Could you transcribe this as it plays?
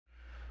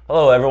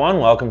Hello everyone,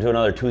 welcome to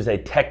another Tuesday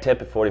Tech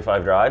Tip at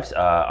 45 Drives.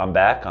 I'm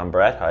back, I'm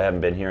Brett. I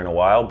haven't been here in a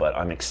while, but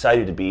I'm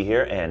excited to be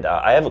here, and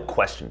I have a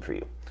question for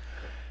you.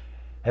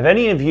 Have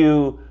any of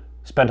you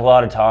spent a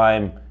lot of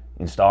time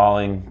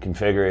installing,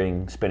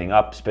 configuring, spinning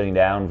up, spinning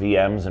down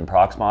VMs and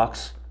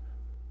Proxmox?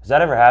 Has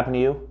that ever happened to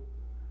you?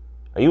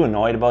 Are you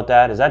annoyed about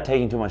that? Is that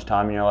taking too much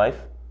time in your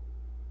life?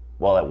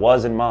 Well, it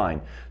was in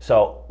mine.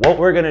 So what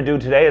we're going to do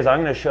today is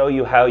I'm going to show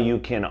you how you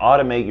can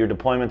automate your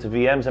deployments of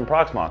VMs and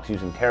Proxmox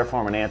using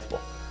Terraform and Ansible.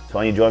 So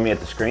why don't you join me at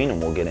the screen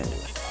and we'll get into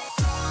it.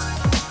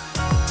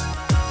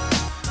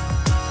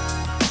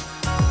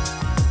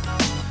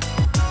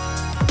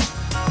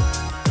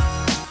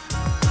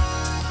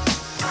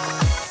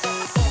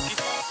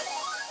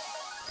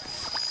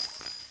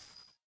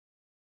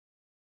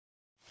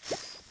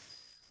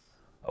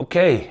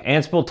 Okay,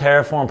 Ansible,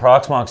 Terraform,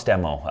 Proxmox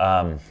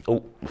demo.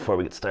 Before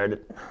we get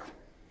started,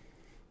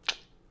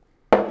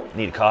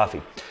 need a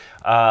coffee.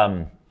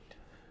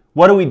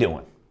 What are we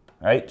doing,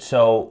 right?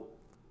 So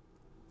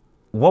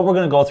what we're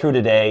going to go through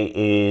today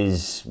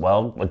is,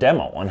 well, a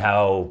demo on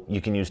how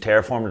you can use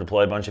Terraform to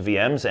deploy a bunch of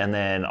VMs and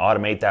then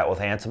automate that with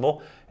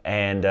Ansible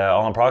and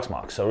all on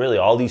Proxmox. So really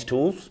all these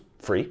tools,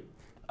 free.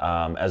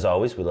 As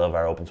always, we love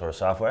our open source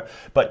software.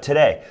 But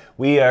today,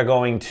 we are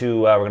going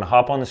to, we're going to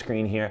hop on the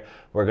screen here.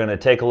 We're going to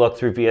take a look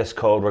through VS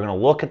Code. We're going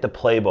to look at the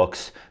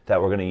playbooks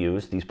that we're going to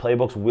use. These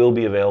playbooks will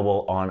be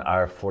available on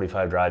our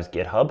 45 Drives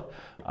GitHub.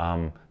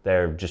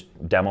 They're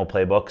just demo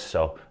playbooks.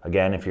 So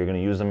again, if you're going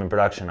to use them in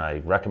production, I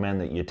recommend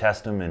that you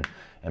test them and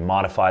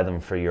modify them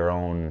for your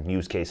own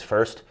use case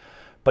first.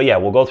 But yeah,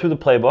 we'll go through the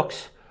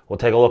playbooks. We'll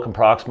take a look in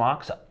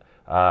Proxmox.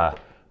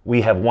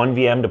 We have one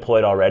VM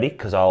deployed already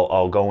because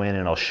I'll go in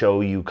and I'll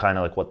show you kind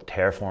of like what the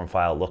Terraform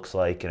file looks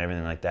like and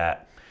everything like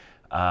that.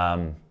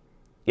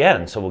 Yeah,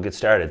 and so we'll get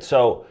started.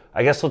 So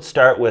I guess let's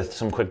start with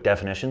some quick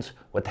definitions.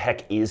 What the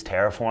heck is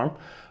Terraform?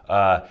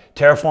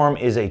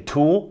 Terraform is a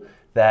tool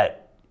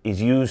that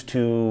is used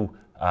to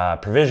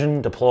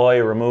provision,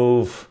 deploy,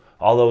 remove,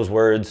 all those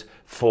words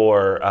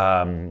for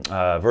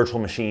virtual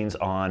machines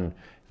on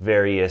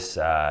various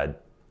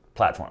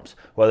platforms,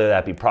 whether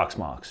that be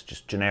Proxmox,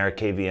 just generic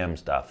KVM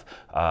stuff,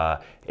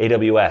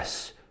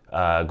 AWS,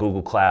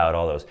 Google Cloud,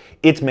 all those.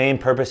 Its main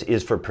purpose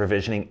is for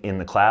provisioning in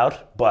the cloud,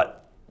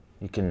 but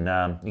you can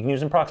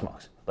use in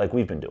Proxmox, like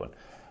we've been doing.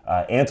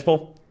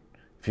 Ansible,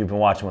 if you've been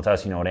watching with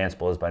us, you know what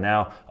Ansible is by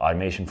now.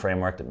 Automation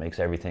framework that makes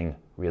everything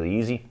really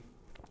easy.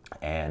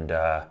 And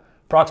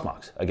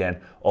Proxmox, again,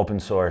 open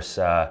source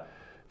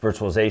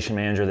virtualization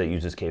manager that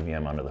uses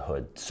KVM under the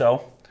hood.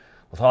 So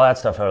with all that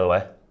stuff out of the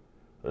way,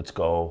 let's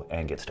go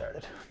and get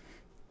started.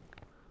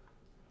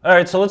 All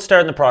right, so let's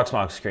start in the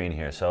Proxmox screen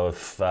here. So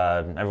if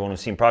everyone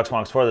who's seen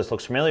Proxmox before, this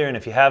looks familiar, and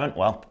if you haven't,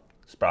 well,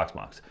 it's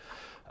Proxmox.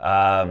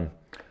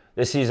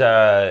 This is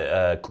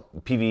a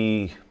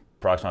PV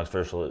Proxmox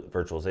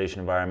virtualization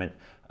environment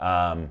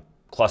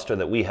cluster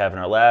that we have in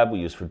our lab. We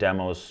use for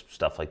demos,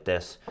 stuff like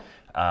this.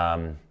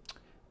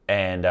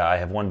 And I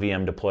have one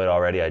VM deployed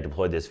already. I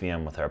deployed this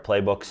VM with our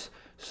playbooks.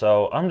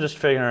 So I'm just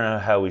figuring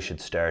out how we should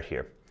start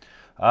here.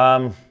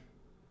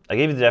 I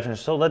gave you the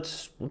definition, so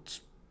let's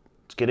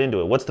get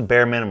into it. What's the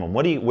bare minimum?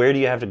 Where do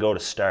you have to go to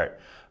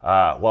start?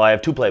 Well, I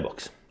have two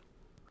playbooks.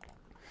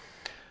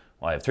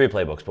 Well, I have three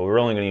playbooks, but we're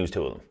only going to use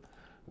two of them.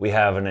 We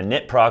have an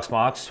init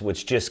Proxmox,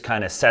 which just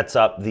kind of sets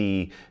up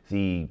the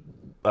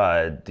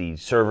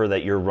server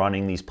that you're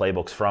running these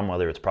playbooks from,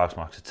 whether it's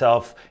Proxmox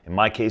itself. In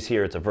my case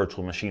here, it's a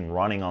virtual machine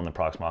running on the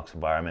Proxmox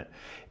environment.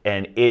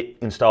 And it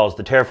installs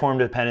the Terraform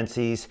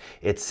dependencies.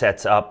 It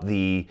sets up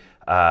the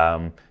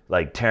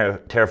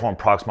Terraform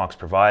Proxmox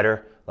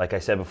provider. Like I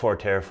said before,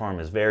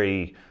 Terraform is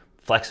very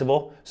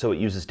flexible, so it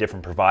uses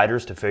different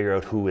providers to figure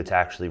out who it's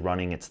actually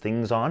running its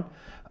things on.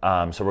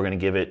 So we're going to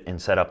give it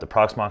and set up the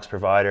Proxmox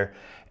provider,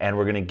 and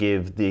we're going to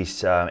give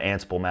this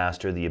Ansible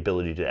master the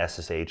ability to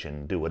SSH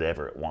and do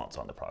whatever it wants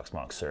on the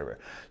Proxmox server.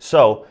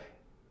 So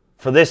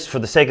for the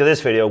sake of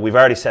this video, we've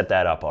already set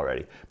that up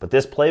already. But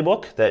this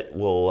playbook that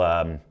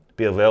will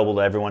be available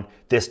to everyone,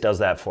 this does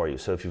that for you.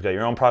 So if you've got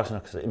your own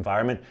Proxmox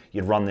environment,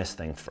 you'd run this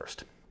thing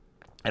first.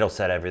 It'll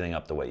set everything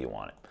up the way you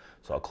want it.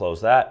 So I'll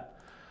close that.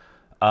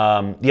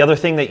 The other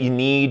thing that you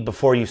need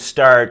before you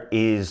start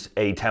is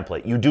a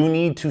template. You do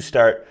need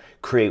to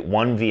create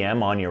one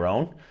VM on your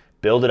own,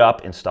 build it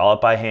up, install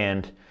it by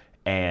hand,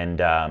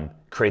 and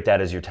create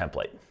that as your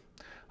template.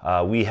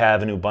 We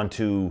have an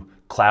Ubuntu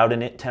Cloud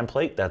Init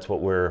template. That's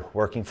what we're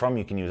working from.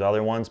 You can use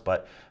other ones,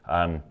 but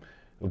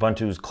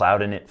Ubuntu's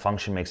Cloud Init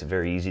function makes it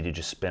very easy to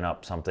just spin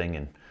up something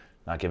and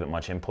not give it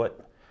much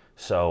input.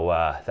 So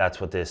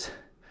that's what this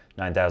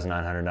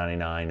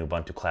 9,999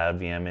 Ubuntu Cloud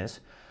VM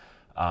is.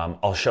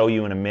 I'll show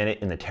you in a minute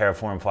in the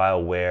Terraform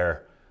file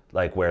where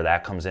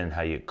that comes in,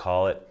 how you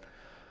call it.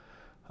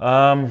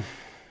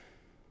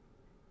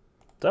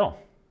 So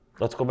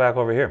let's go back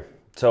over here.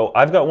 So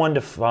I've got one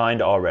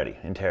defined already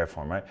in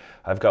Terraform, right?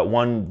 I've got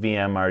one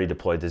VM already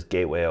deployed, this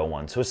Gateway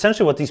 01. So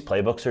essentially what these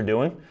playbooks are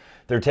doing,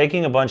 they're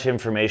taking a bunch of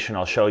information.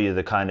 I'll show you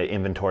the kind of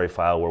inventory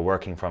file we're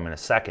working from in a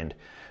second.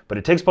 But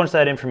it takes a bunch of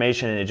that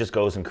information and it just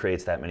goes and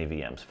creates that many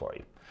VMs for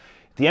you.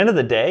 At the end of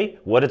the day,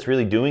 what it's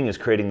really doing is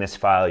creating this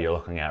file you're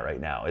looking at right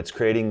now. It's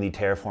creating the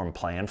Terraform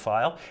plan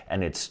file,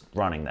 and it's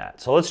running that.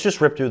 So let's just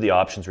rip through the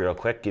options real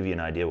quick, give you an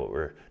idea what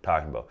we're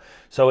talking about.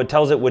 So it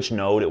tells it which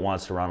node it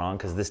wants to run on,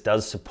 because this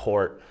does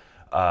support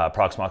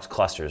Proxmox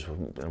clusters.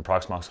 And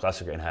Proxmox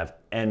cluster can have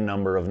n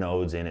number of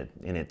nodes in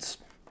its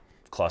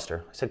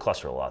cluster. I said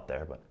cluster a lot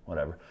there, but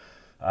whatever.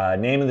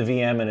 Name of the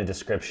VM and a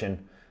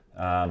description.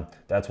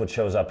 That's what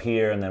shows up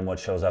here, and then what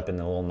shows up in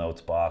the little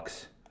notes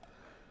box.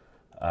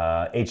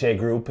 HA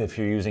group, if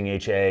you're using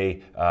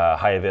HA,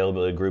 high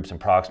availability groups in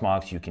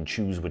Proxmox, you can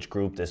choose which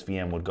group this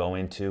VM would go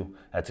into.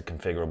 That's a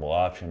configurable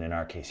option. In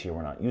our case here,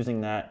 we're not using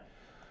that.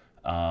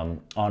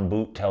 On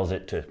boot tells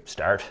it to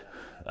start.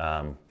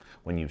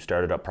 When you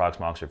started up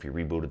Proxmox, or if you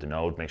rebooted the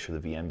node, make sure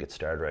the VM gets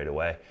started right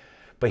away.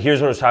 But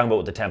here's what I was talking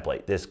about with the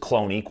template. This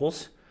clone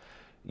equals.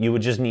 You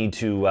would just need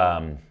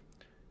to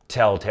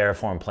tell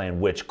Terraform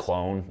plan which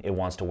clone it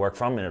wants to work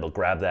from, and it'll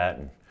grab that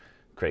and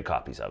create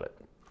copies of it.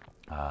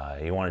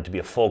 You want it to be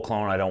a full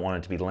clone. I don't want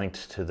it to be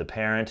linked to the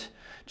parent,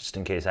 just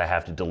in case I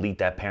have to delete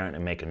that parent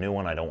and make a new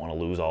one. I don't want to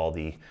lose all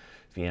the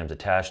VMs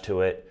attached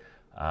to it.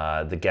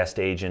 The guest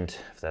agent,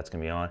 if that's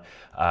going to be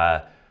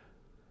on.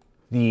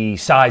 The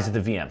size of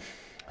the VM.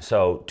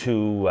 So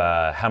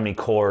how many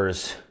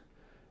cores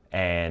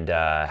and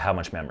how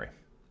much memory.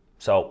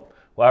 So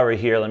while we're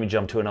here, let me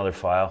jump to another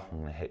file. I'm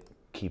going to hit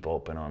keep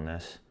open on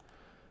this.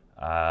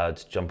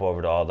 Let's jump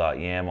over to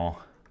all.yaml.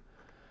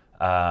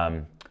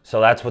 So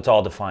that's what's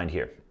all defined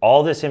here.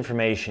 All this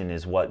information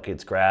is what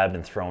gets grabbed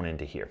and thrown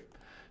into here.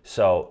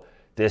 So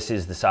this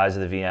is the size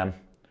of the VM,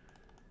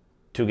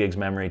 2 gigs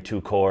memory,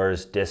 2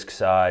 cores, disk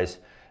size,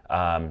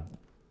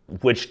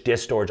 which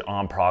disk storage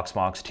on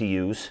Proxmox to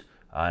use.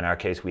 In our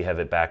case, we have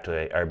it back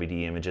to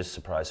RBD images,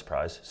 surprise,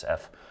 surprise, it's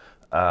F.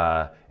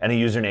 And a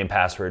username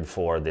password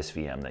for this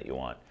VM that you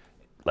want.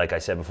 Like I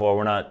said before,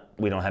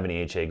 we don't have any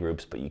HA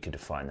groups, but you can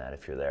define that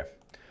if you're there.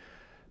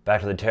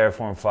 Back to the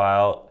Terraform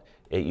file.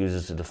 It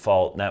uses the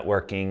default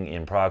networking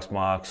in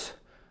Proxmox,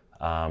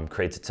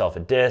 creates itself a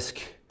disk,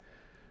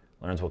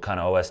 learns what kind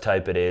of OS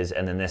type it is,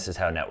 and then this is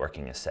how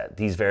networking is set.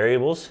 These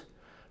variables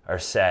are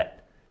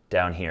set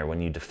down here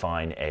when you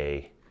define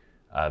a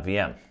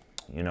VM.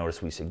 You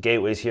notice we said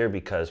gateways here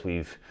because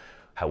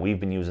how we've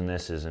been using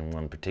this is in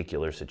one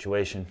particular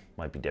situation,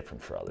 might be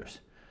different for others.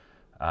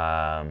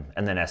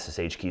 And then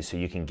SSH keys, so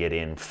you can get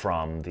in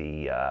from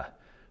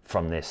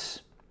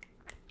this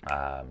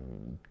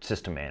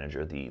system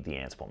manager, the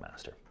Ansible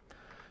master.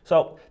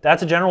 So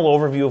that's a general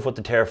overview of what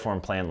the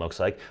Terraform plan looks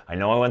like. I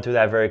know I went through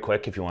that very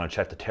quick. If you want to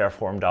check the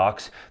Terraform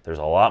docs, there's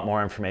a lot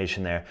more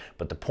information there.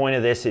 But the point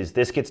of this is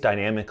this gets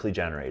dynamically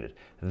generated.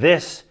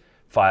 This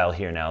file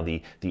here now,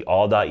 the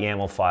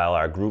all.yaml file,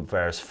 our group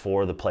vars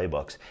for the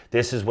playbooks,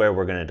 this is where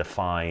we're going to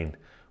define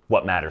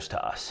what matters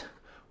to us.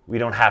 We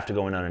don't have to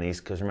go in underneath,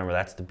 because remember,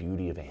 that's the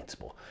beauty of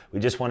Ansible. We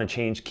just want to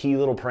change key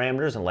little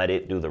parameters and let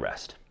it do the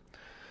rest.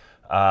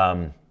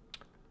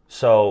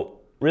 So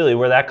really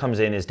where that comes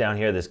in is down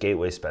here, this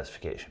gateway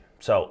specification.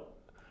 So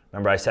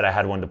remember I said I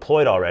had one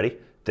deployed already.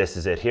 This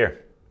is it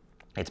here.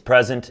 It's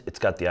present, it's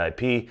got the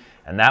IP,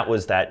 and that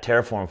was that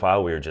Terraform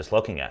file we were just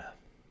looking at.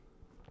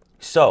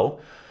 So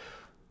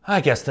I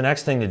guess the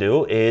next thing to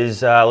do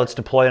is let's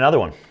deploy another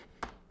one.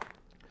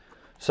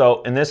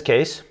 So in this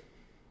case,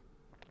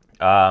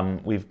 I'm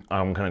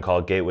going to call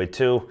it Gateway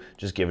 2,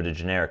 just give it a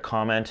generic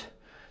comment.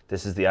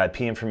 This is the IP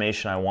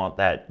information I want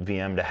that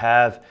VM to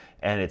have,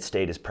 and its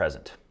state is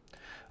present.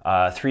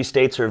 3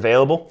 states are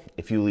available.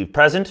 If you leave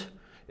present,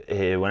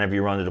 whenever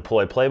you run the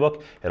deploy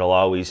playbook, it'll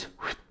always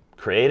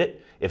create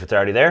it. If it's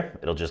already there,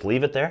 it'll just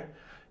leave it there.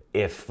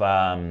 If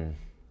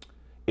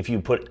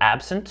you put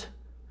absent,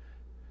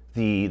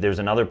 there's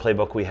another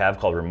playbook we have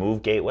called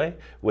remove gateway,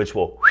 which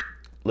will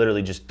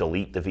literally just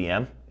delete the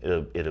VM.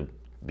 It'll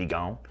be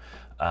gone.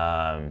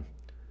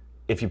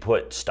 If you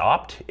put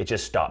stopped, it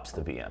just stops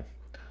the VM.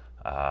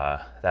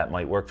 That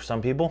might work for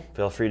some people.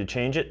 Feel free to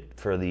change it.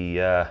 For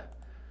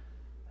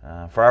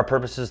our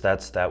purposes,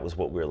 that was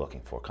what we were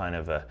looking for.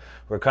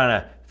 We're kind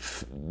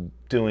of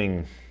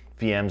doing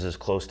VMs as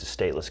close to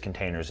stateless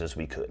containers as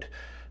we could.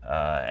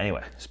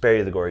 Anyway, spare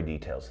you the gory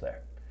details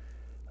there.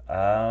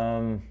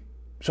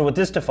 So with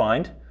this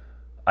defined,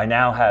 I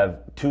now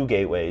have 2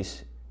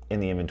 gateways in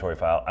the inventory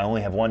file. I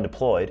only have 1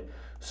 deployed.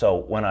 So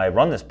when I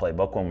run this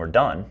playbook, when we're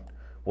done,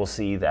 we'll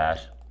see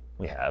that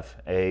we have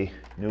a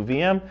new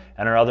VM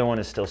and our other one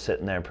is still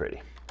sitting there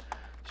pretty.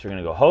 So we're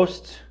going to go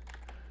hosts,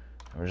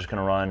 and we're just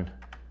going to run,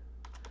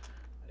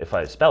 if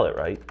I spell it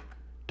right,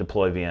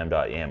 deploy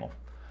vm.yaml.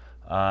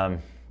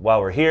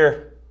 While we're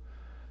here,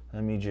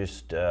 let me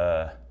just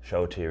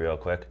show it to you real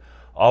quick.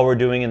 All we're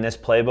doing in this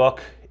playbook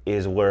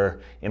is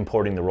we're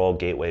importing the role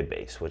gateway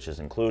base, which is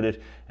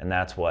included, and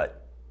that's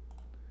what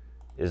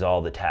is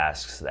all the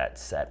tasks that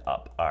set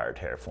up our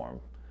Terraform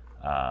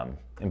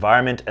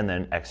environment and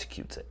then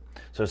executes it.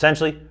 So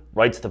essentially,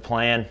 writes the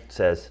plan,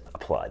 says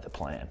apply the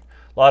plan.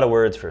 A lot of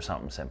words for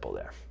something simple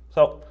there.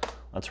 So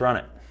let's run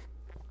it.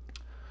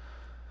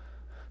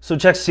 So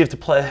check to see if the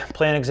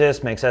plan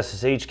exists, makes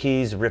SSH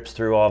keys, rips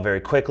through all very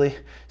quickly.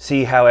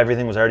 See how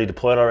everything was already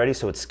deployed already,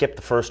 so it skipped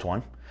the first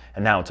one,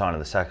 and now it's on to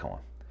the second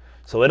one.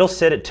 So it'll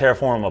sit at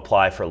Terraform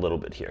apply for a little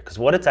bit here, because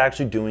what it's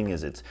actually doing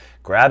is it's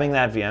grabbing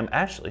that VM.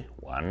 Actually,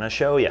 why don't I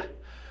show you?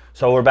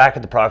 So we're back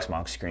at the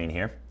Proxmox screen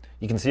here.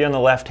 You can see on the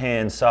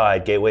left-hand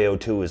side, Gateway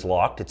 02 is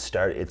locked. It's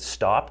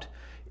stopped.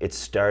 It's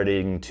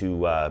starting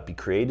to be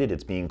created.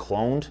 It's being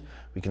cloned.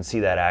 We can see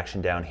that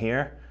action down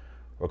here.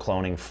 We're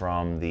cloning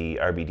from the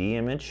RBD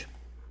image.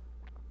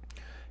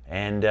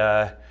 And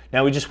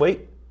now we just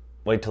wait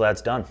till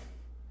that's done.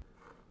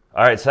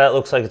 All right, so that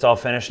looks like it's all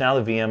finished now.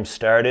 The VM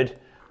started.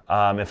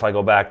 If I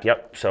go back,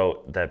 yep,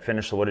 so that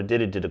finished. So what it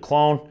did a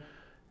clone,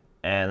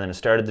 and then it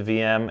started the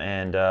VM,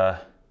 and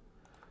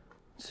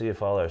let's see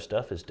if all our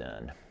stuff is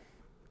done.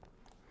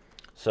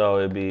 So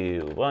it'd be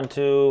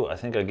Ubuntu. I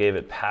think I gave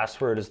it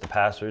password as the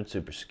password,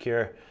 super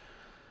secure.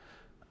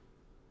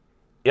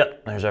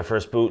 Yep, there's our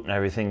first boot, and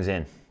everything's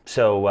in.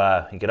 So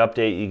you could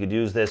update, you could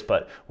use this,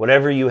 but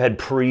whatever you had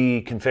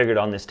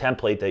pre-configured on this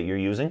template that you're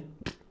using,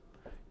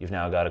 you've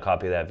now got a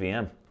copy of that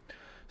VM.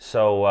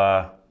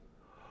 So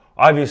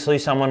obviously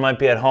someone might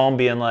be at home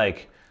being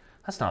like,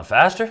 that's not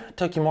faster, it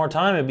took you more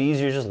time, it'd be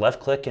easier to just left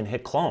click and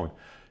hit clone.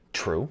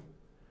 True,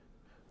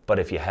 but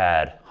if you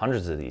had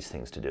hundreds of these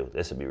things to do,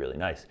 this would be really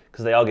nice,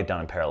 because they all get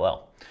done in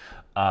parallel.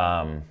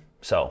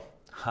 So,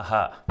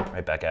 haha,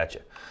 right back at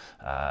you,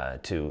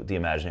 to the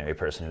imaginary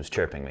person who's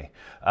chirping me.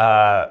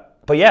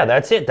 But yeah,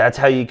 that's it. That's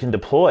how you can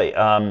deploy.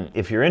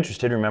 If you're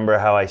interested, remember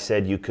how I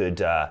said you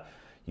could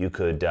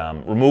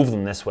remove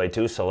them this way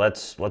too. So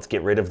let's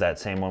get rid of that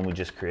same one we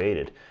just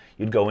created.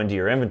 You'd go into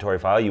your inventory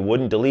file. You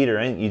wouldn't delete or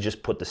anything. You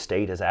just put the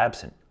state as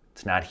absent.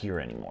 It's not here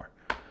anymore.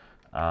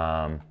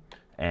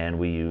 And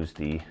we use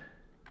the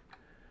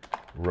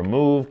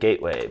remove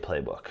gateway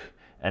playbook,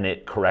 and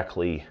it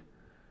correctly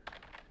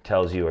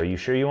tells you, are you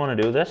sure you want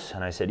to do this?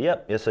 And I said,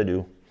 yep, yes I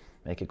do.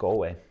 Make it go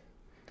away.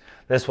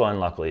 This one,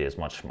 luckily, is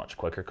much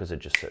quicker because it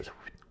just says,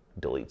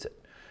 deletes it.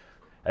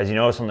 As you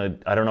notice on the,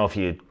 I don't know if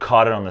you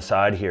caught it on the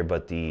side here,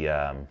 but the,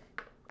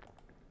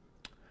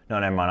 no,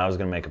 never mind, I was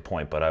going to make a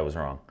point, but I was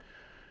wrong.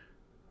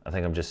 I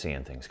think I'm just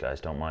seeing things,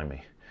 guys, don't mind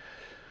me.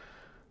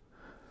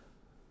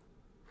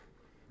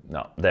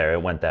 No, there,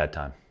 it went that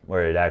time,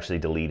 where it actually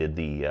deleted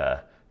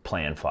the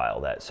plan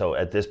file. So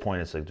at this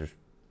point, it's like,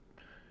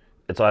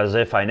 it's as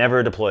if I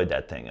never deployed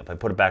that thing. If I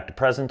put it back to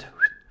present,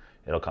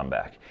 it'll come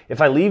back. If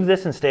I leave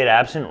this in state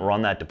absent,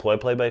 run that deploy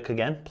playbook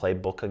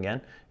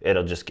again,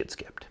 it'll just get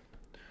skipped.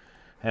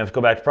 And if I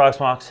go back to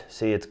Proxmox,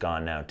 see it's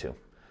gone now too.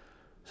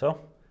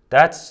 So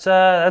that's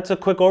a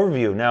quick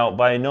overview. Now,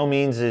 by no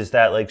means is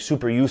that like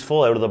super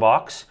useful out of the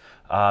box.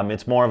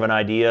 It's more of an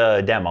idea,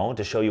 a demo,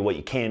 to show you what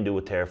you can do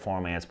with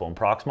Terraform, Ansible, and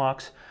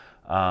Proxmox.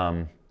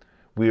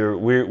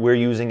 We're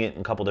using it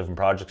in a couple different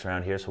projects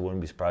around here, so I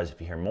wouldn't be surprised if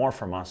you hear more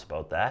from us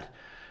about that.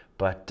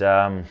 But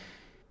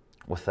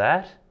with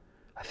that,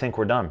 I think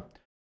we're done.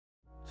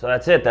 So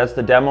that's it. That's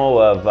the demo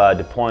of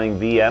deploying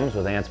VMs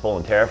with Ansible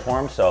and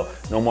Terraform. So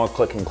no more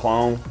clicking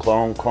clone,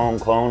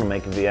 and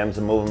making VMs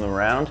and moving them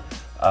around.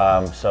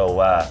 So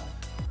why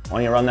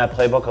don't you run that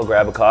playbook, I'll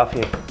grab a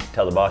coffee,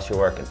 tell the boss you're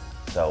working.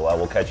 So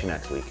we'll catch you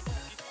next week.